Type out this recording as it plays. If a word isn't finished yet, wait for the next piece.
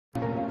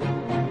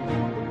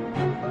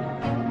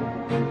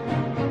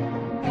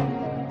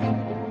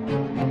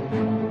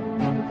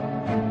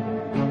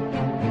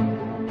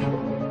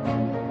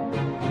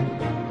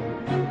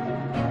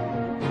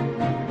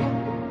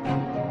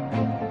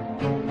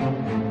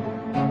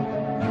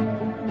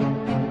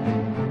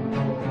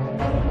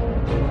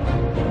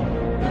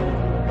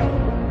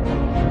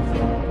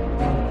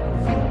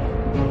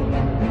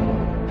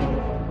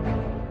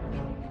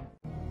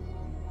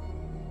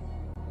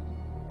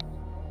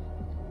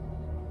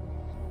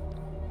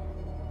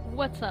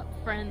What's up,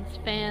 friends,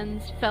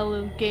 fans,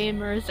 fellow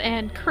gamers,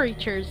 and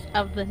creatures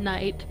of the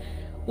night?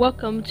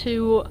 Welcome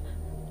to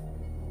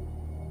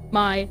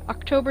my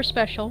October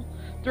special.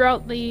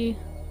 Throughout the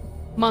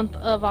month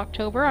of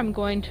October, I'm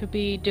going to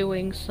be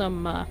doing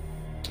some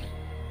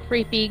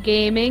creepy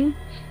gaming.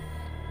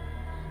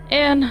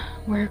 And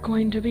we're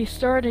going to be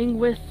starting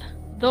with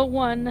the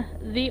one,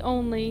 the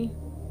only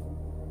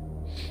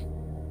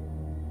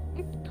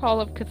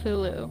Call of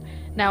Cthulhu.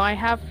 Now, I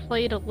have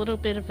played a little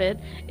bit of it.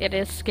 It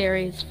is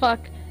scary as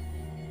fuck.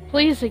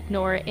 Please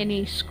ignore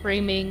any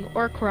screaming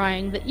or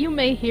crying that you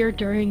may hear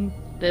during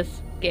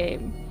this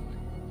game.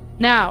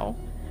 Now,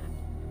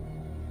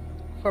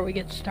 before we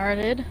get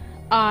started,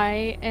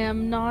 I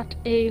am not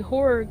a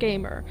horror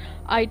gamer.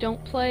 I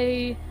don't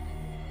play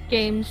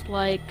games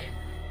like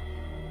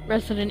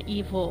Resident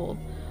Evil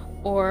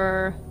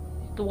or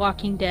The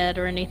Walking Dead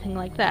or anything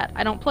like that.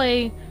 I don't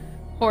play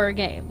horror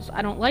games.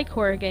 I don't like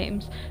horror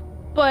games,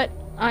 but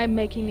I'm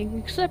making an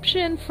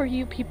exception for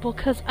you people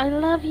because I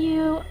love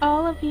you,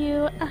 all of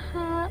you.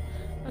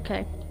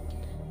 Okay.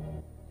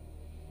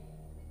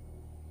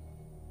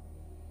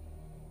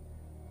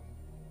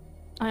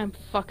 I am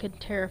fucking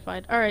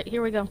terrified. Alright,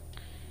 here we go.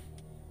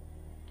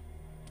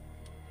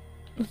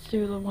 Let's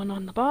do the one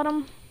on the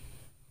bottom.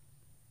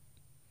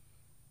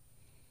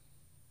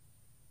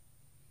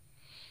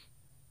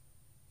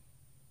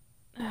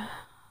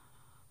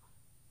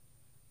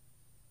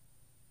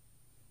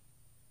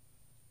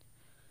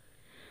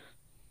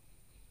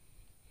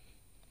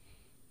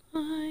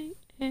 I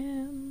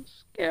am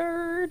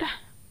scared.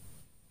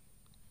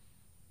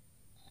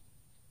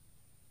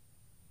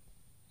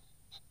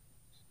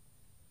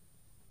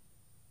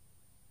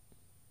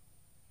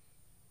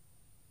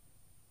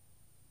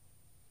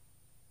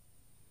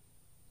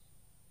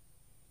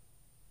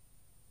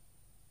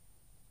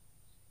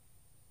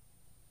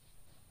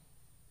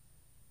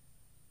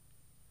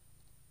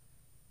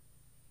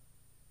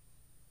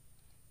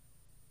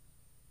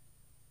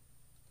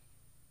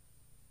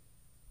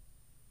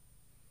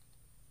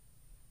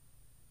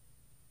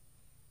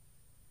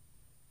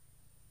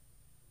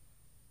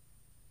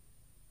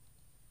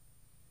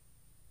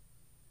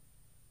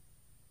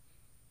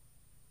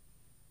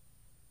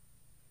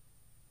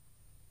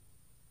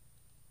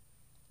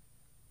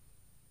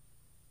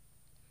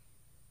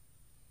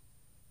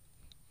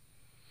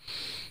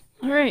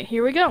 Alright,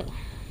 here we go.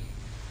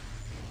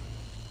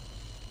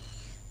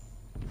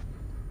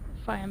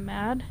 If I am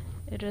mad,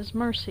 it is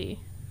mercy.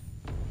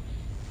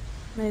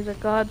 May the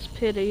gods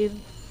pity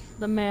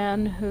the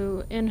man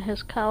who, in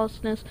his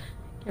callousness,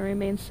 can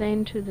remain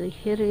sane to the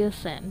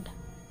hideous end.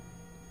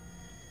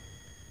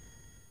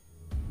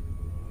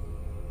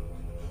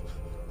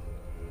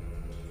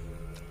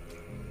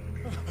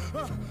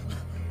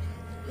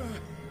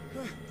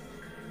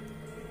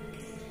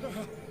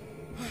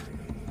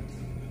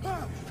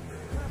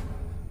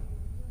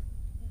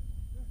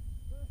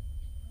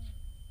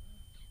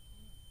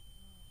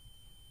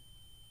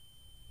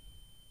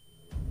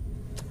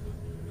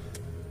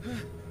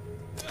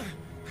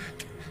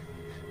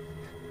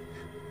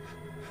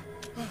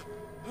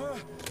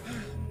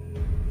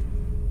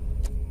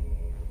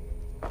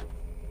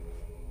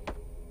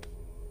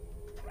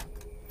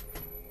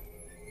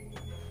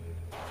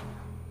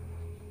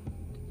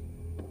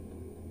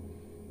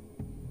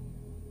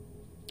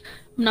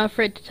 I'm not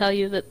afraid to tell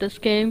you that this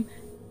game,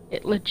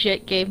 it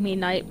legit gave me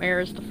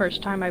nightmares the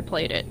first time I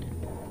played it.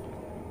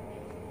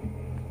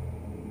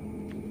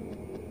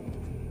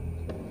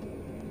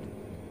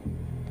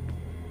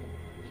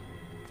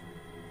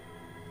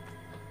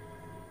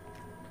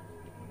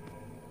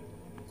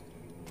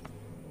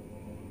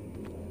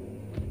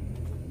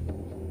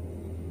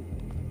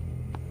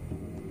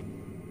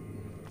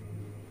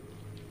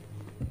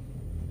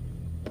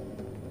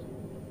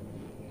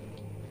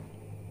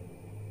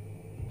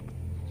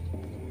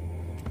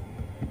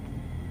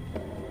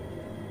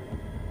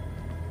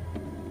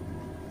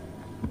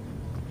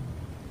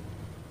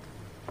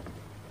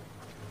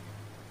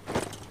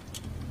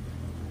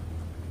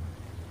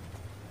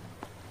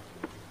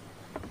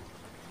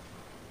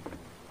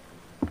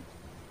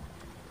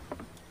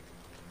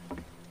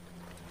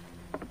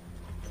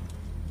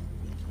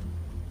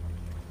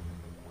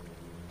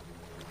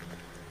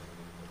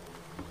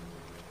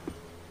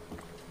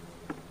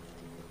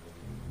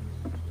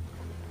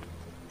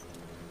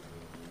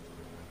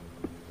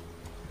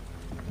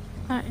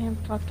 I am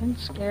fucking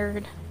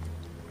scared.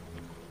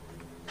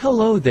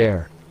 Hello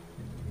there.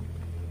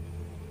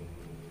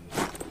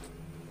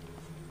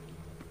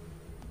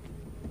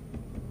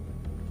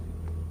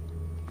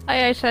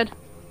 I said.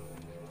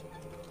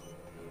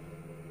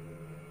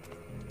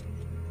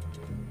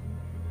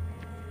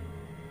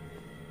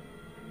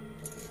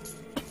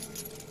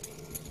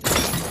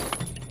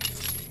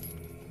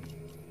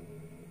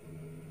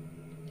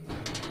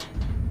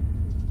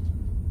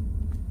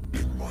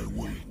 In my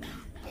wake,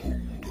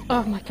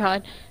 Oh my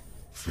god.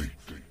 fate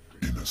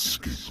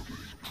inescapably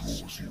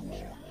draws you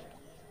on.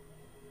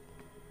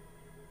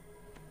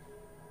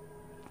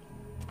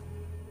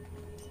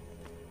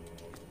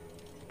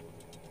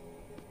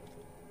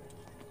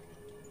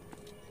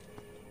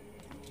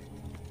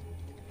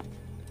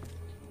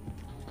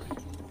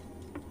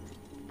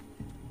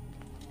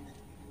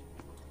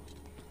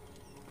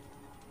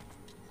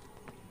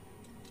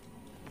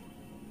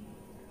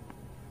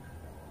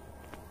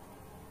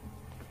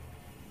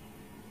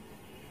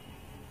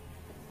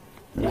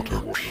 What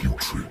a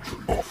putrid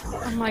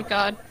offering. Oh my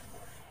god.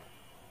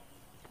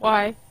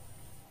 Why?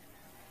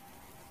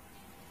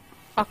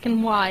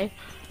 Fucking why?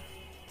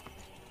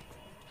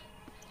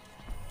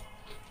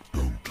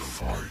 Don't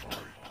fight.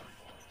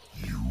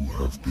 You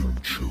have been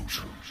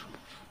chosen.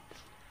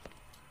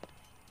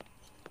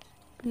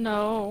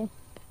 No.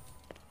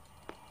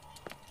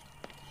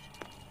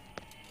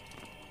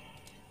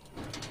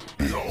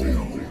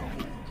 Behold.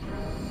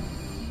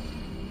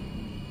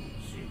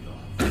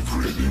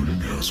 Everything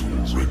has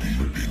already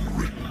been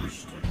written.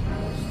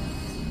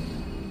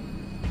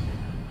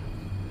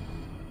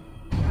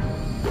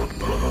 But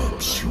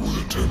perhaps you will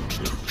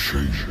attempt to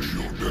change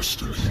your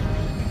destiny.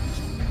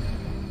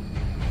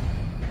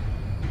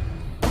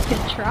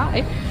 Could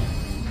try.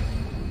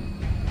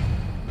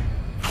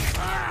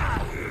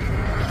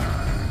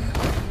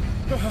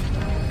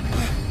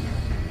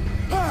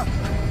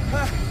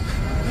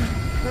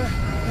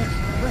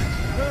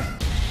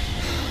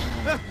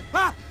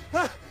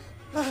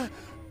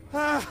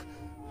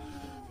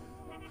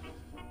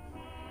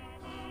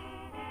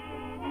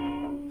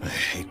 I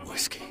hate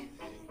whiskey.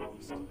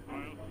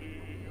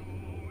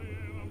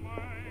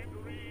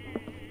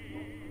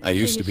 I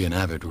used to be an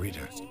avid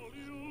reader.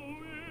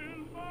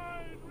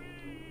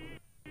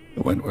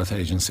 The Wentworth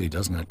Agency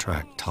doesn't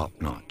attract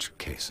top-notch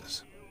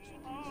cases.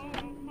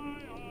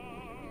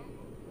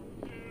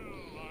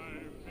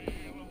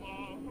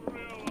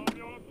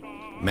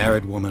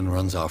 Married woman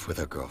runs off with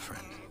her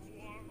girlfriend.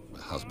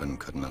 The husband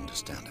couldn't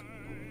understand it.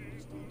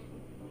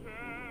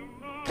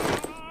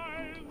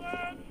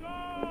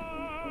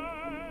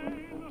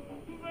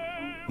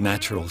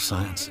 Natural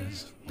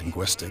sciences,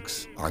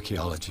 linguistics,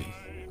 archaeology.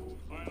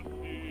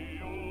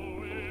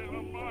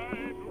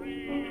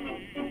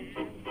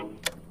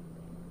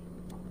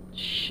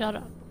 Shut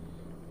up.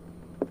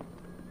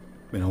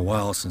 Been a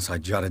while since I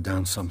jotted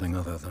down something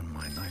other than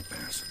my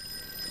nightmares.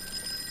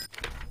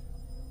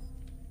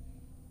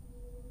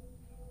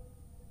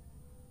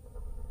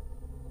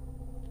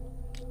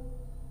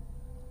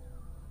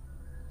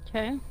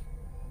 Okay.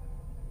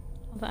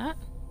 All that.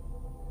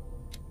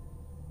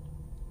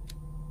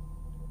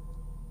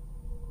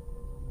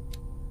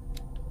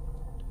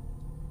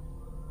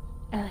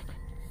 Eloquence.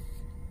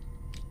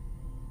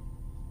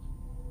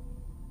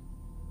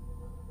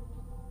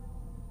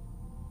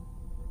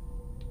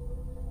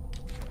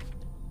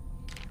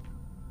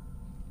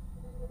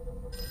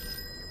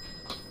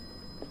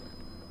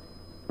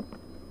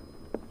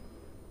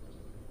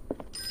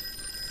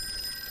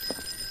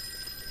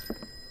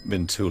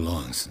 Been too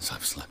long since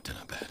I've slept in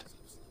a bed.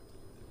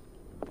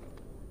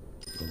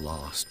 The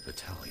Lost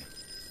Battalion.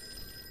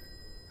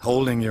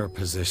 Holding your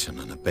position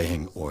and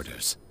obeying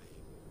orders.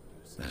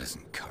 That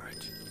isn't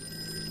courage.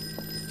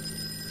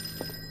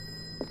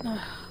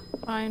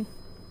 Fine.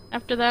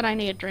 After that, I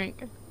need a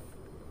drink.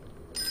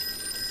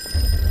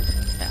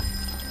 Yeah.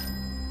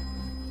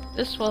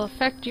 This will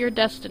affect your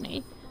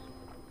destiny.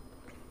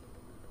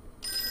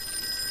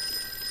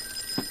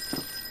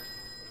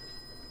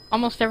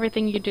 Almost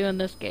everything you do in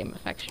this game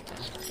affects your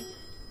destiny.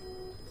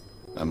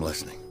 I'm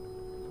listening.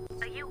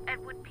 Are you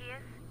Edward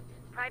Pierce,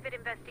 private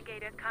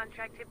investigator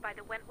contracted by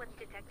the Wentworth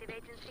Detective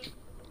Agency?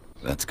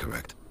 That's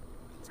correct.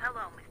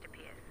 Hello, Mr.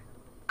 Pierce.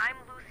 I'm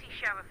Lucy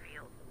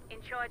Sherifield,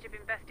 in charge of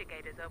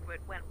investigators over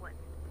at Wentworth.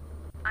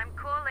 I'm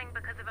calling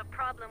because of a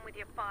problem with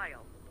your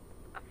file.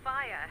 A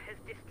fire has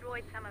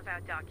destroyed some of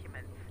our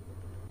documents.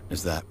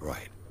 Is that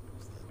right?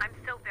 I'm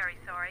so very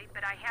sorry,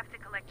 but I have to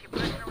collect your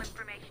personal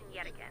information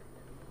yet again.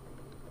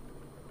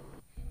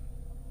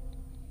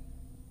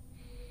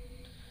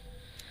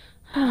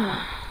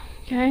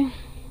 Okay,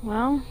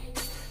 well,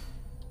 let's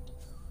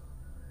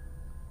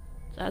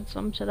add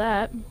some to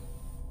that.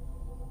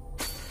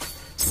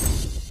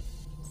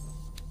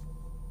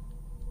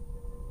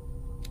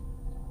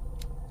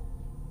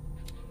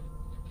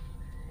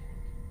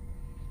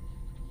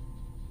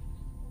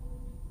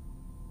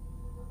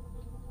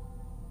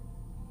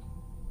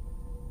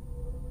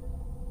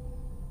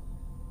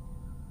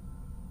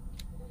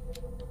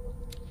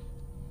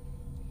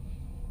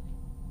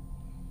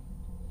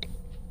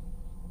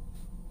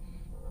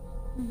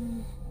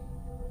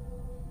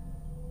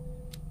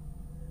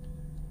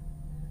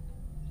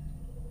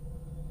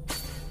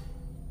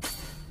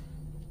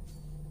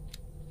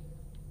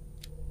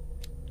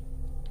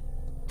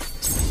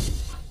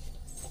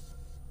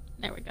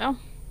 There we go.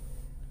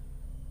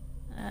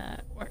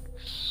 That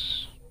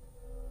works.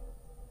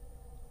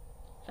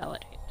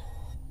 Validate.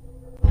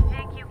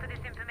 Thank you for this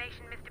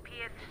information, Mr.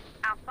 Pierce.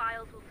 Our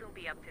files will soon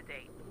be up to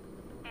date.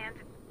 And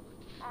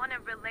on a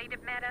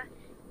related matter,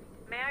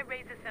 may I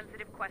raise a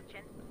sensitive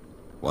question?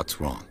 What's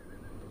wrong?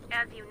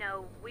 As you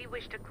know, we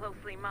wish to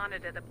closely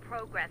monitor the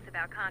progress of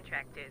our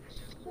contractors.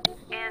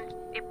 And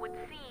it would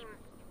seem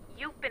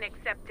you've been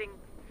accepting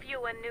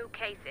fewer new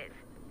cases.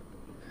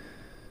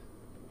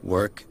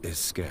 Work is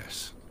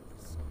scarce.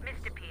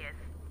 Mr. Pierce,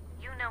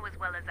 you know as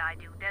well as I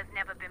do, there's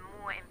never been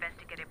more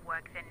investigative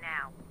work than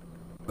now.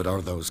 But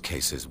are those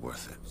cases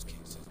worth it?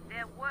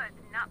 They're worth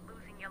not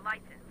losing your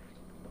license.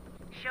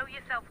 Show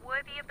yourself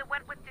worthy of the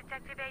Wentworth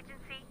Detective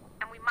Agency,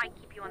 and we might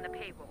keep you on the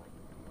payroll.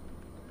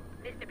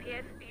 Mr.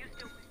 Pierce, are you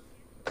still...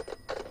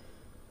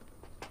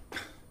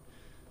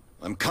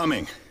 I'm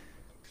coming.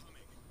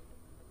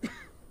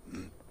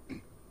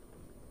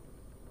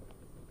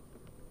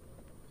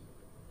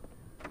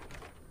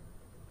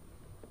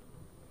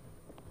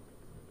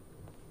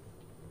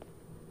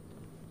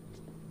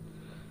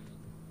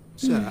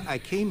 Sir, I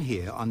came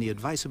here on the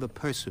advice of a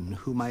person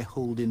whom I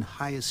hold in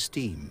high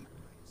esteem,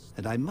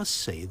 and I must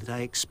say that I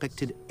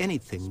expected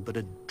anything but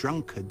a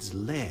drunkard's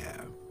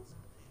lair.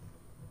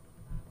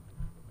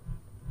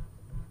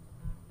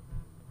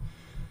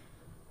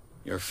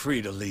 You're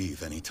free to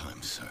leave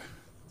anytime, sir.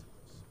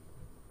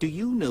 Do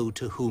you know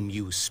to whom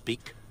you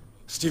speak?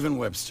 Stephen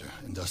Webster,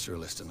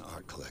 industrialist and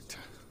art collector.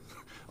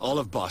 All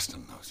of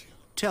Boston knows you.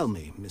 Tell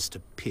me,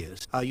 Mr.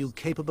 Pierce, are you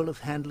capable of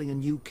handling a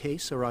new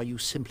case, or are you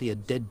simply a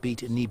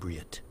deadbeat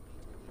inebriate?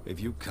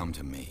 If you come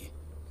to me,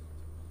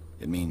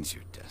 it means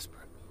you're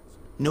desperate.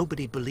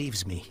 Nobody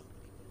believes me.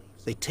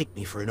 They take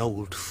me for an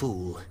old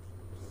fool.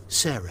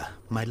 Sarah,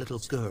 my little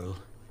girl,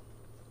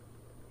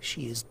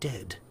 she is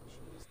dead.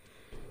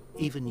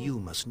 Even you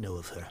must know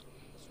of her.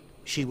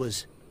 She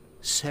was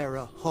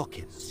Sarah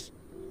Hawkins.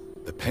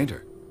 The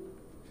painter?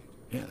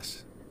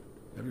 Yes.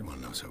 Everyone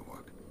knows her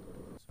work.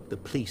 The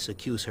police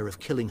accuse her of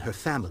killing her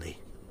family.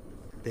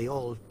 They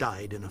all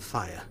died in a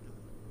fire.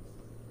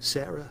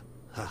 Sarah,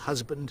 her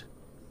husband,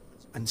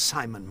 and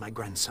Simon, my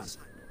grandson.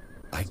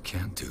 I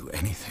can't do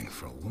anything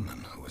for a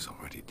woman who is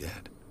already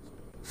dead.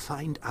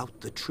 Find out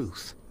the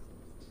truth.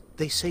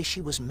 They say she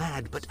was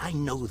mad, but I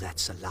know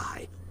that's a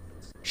lie.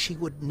 She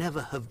would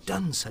never have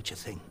done such a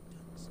thing.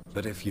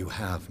 But if you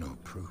have no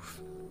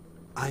proof...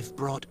 I've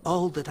brought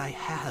all that I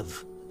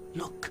have.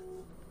 Look.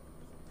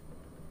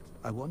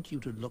 I want you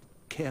to look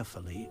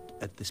carefully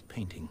at this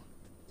painting.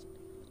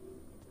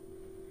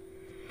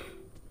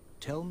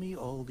 Tell me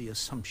all the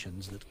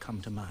assumptions that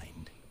come to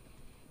mind.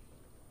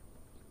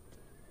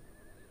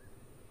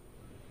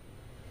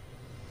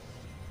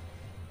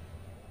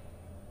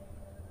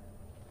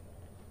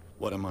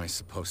 What am I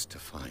supposed to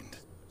find?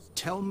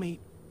 Tell me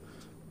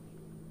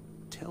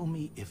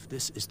if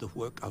this is the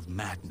work of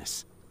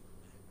madness.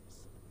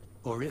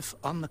 Or if,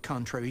 on the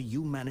contrary,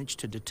 you manage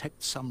to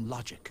detect some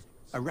logic,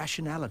 a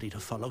rationality to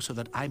follow so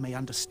that I may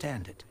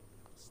understand it.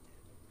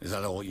 Is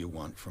that all you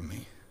want from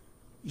me?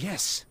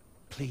 Yes,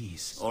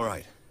 please. All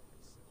right.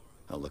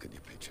 I'll look at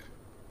your picture.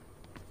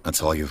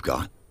 That's all you've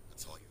got?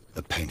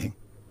 The painting?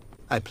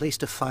 I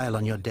placed a file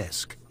on your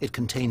desk. It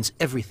contains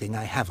everything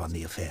I have on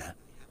the affair.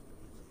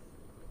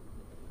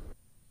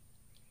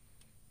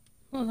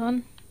 Hold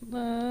on.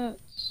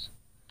 Let's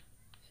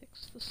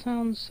fix the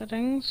sound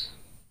settings.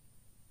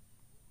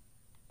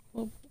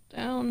 Global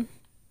down.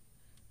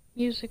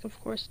 Music, of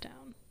course,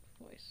 down.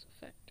 Voice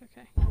effect,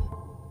 okay.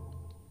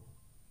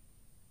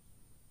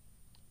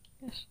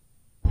 Yes.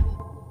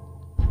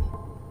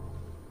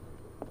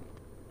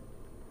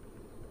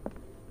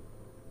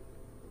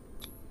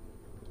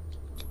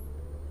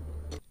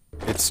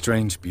 Its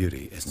strange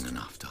beauty isn't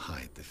enough to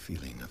hide the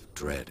feeling of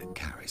dread it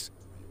carries.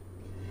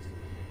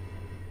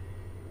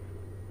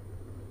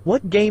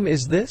 What game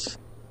is this?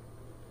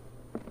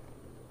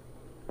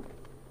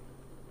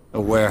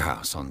 A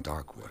warehouse on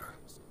Darkwater.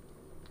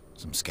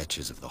 Some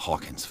sketches of the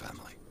Hawkins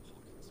family.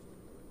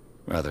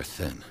 Rather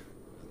thin.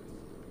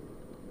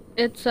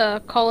 It's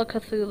Call of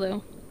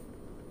Cthulhu.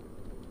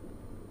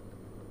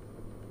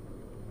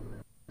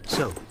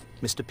 So,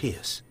 Mr.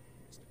 Pierce,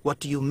 what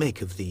do you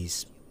make of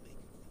these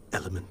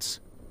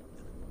elements?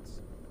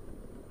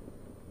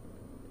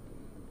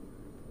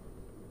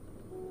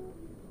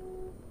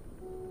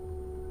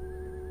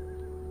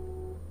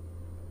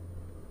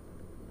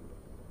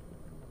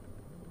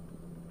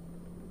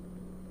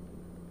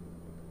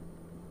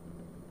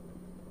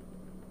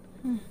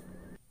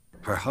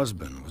 Her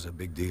husband was a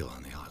big deal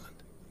on the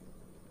island.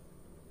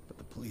 But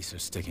the police are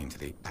sticking to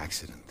the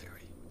accident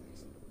theory.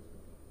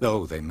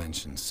 Though they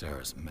mentioned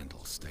Sarah's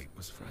mental state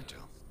was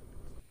fragile.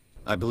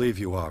 I believe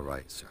you are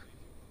right, sir.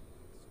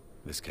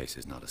 This case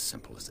is not as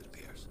simple as it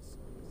appears.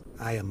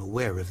 I am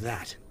aware of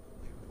that.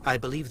 I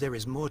believe there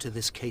is more to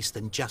this case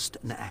than just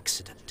an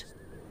accident.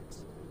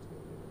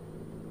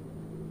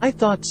 I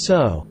thought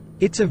so.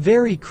 It's a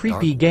very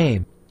creepy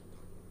game.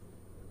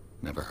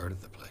 Never heard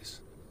of the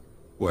place.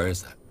 Where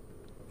is that?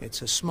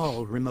 It's a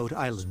small, remote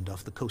island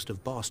off the coast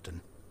of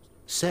Boston.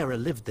 Sarah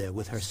lived there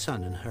with her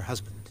son and her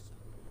husband.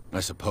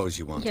 I suppose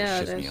you want to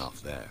ship me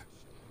off there.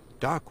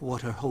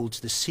 Darkwater holds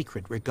the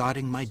secret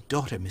regarding my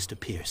daughter, Mr.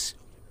 Pierce.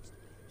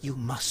 You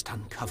must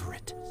uncover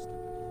it.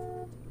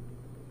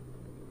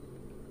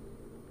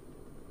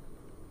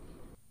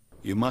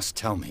 You must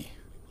tell me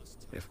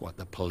if what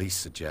the police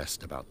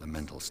suggest about the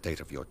mental state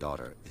of your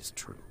daughter is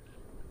true.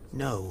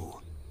 No.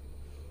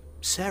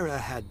 Sarah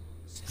had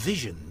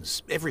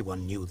visions.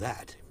 Everyone knew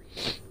that.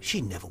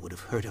 She never would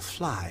have hurt a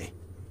fly.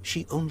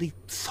 She only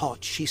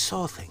thought she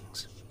saw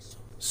things.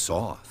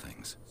 Saw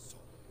things?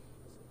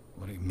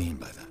 What do you mean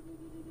by that?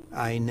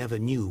 I never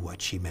knew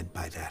what she meant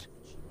by that.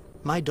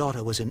 My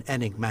daughter was an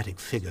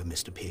enigmatic figure,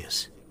 Mr.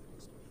 Pierce.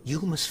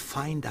 You must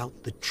find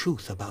out the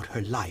truth about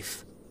her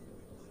life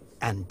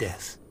and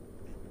death.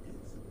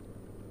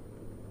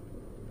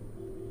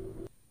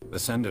 The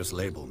sender's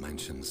label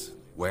mentions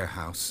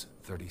Warehouse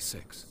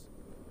 36.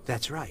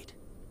 That's right.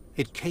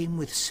 It came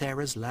with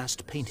Sarah's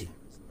last painting.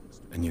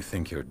 And you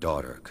think your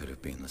daughter could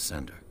have been the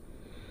sender?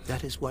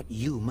 That is what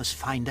you must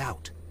find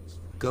out.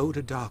 Go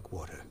to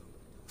Darkwater.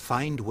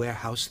 Find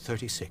Warehouse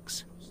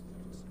 36.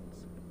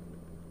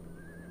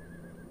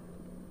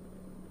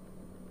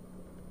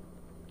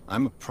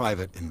 I'm a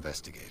private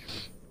investigator,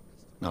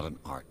 not an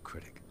art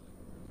critic.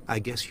 I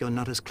guess you're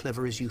not as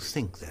clever as you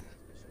think, then.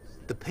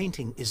 The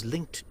painting is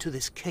linked to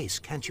this case,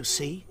 can't you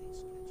see?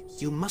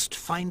 You must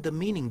find the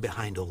meaning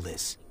behind all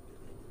this.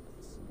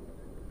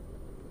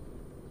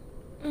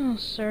 Oh,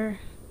 sir.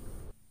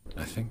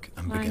 I think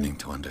I'm beginning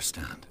to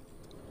understand.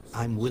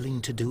 I'm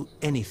willing to do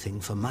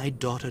anything for my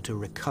daughter to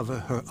recover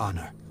her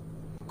honor.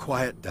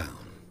 Quiet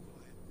down.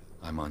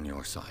 I'm on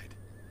your side.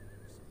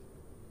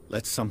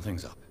 Let's sum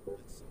things up.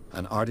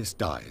 An artist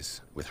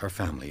dies with her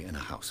family in a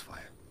house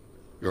fire.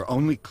 Your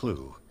only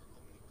clue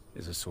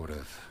is a sort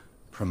of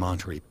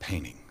promontory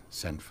painting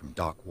sent from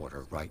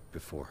Darkwater right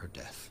before her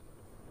death.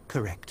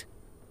 Correct.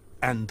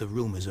 And the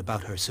rumors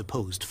about her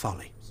supposed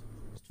folly.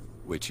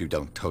 Which you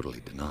don't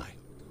totally deny.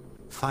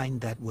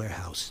 Find that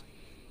warehouse.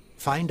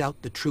 Find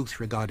out the truth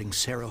regarding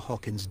Sarah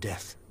Hawkins'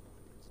 death.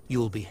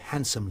 You'll be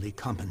handsomely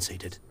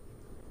compensated.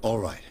 All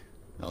right.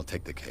 I'll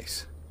take the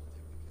case.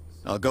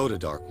 I'll go to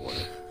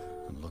Darkwater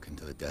and look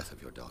into the death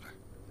of your daughter.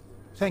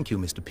 Thank you,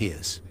 Mr.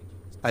 Pierce.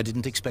 I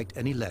didn't expect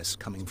any less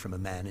coming from a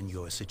man in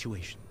your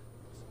situation.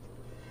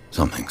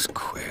 Something's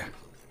queer.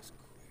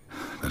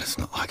 But it's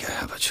not like I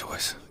have a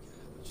choice.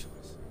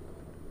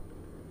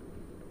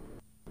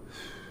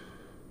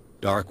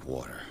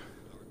 Darkwater.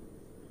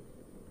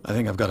 I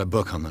think I've got a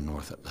book on the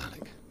North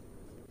Atlantic.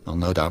 I'll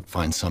no doubt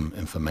find some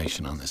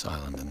information on this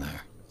island in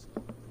there.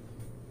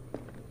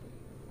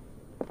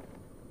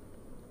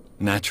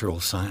 Natural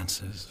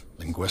sciences,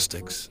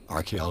 linguistics,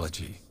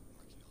 archaeology.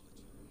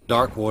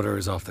 Darkwater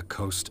is off the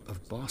coast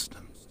of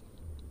Boston.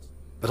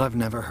 But I've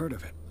never heard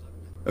of it.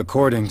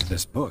 According to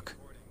this book,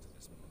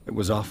 it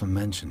was often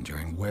mentioned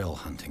during whale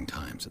hunting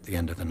times at the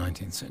end of the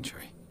 19th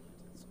century.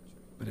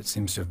 But it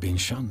seems to have been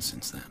shunned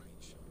since then.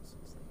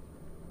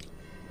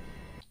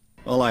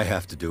 All I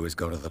have to do is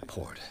go to the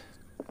port.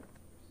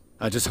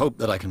 I just hope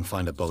that I can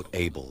find a boat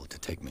able to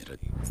take me to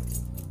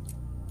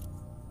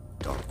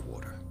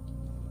Darkwater.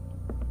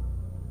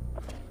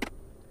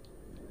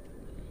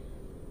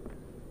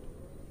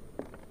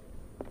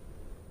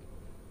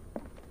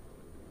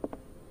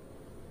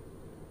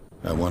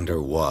 I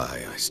wonder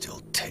why I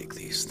still take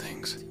these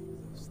things.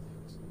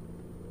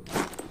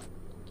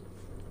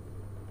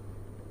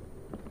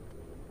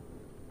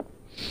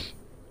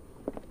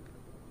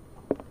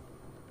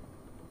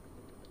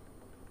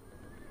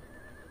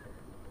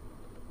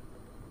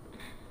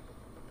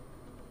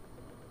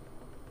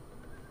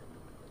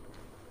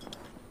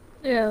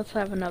 Yeah, let's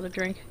have another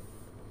drink.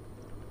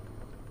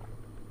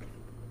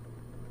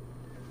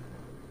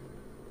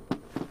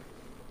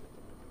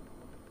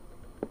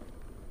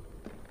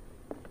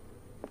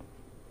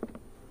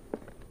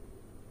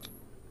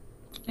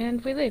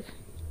 And we leave.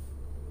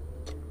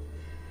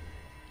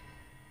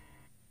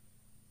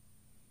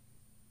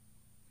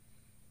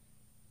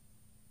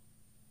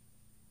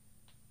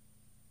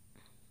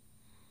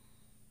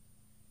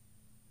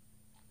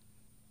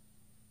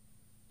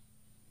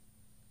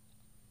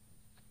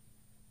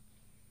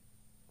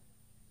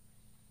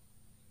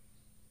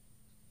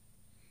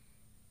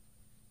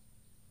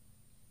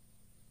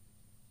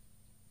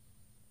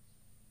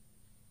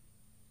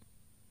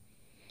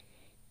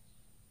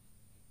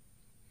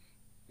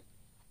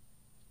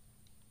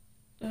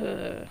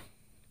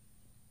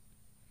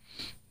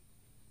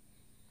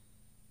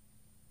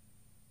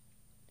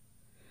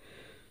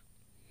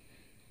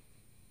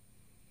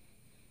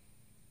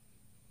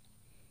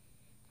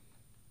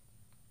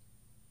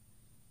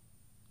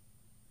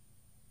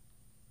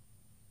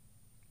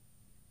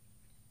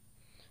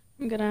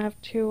 I'm gonna have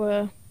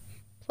to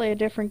play a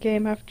different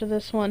game after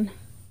this one.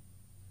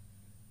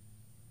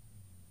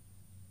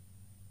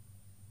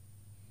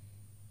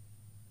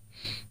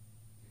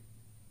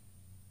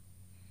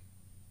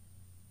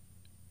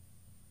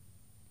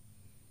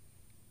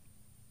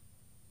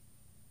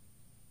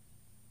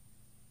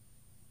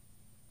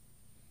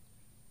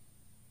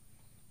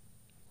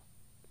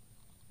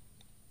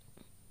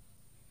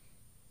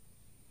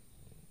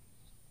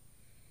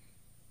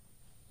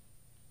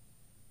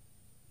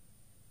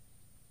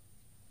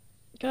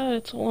 God,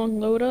 it's a long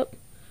load up.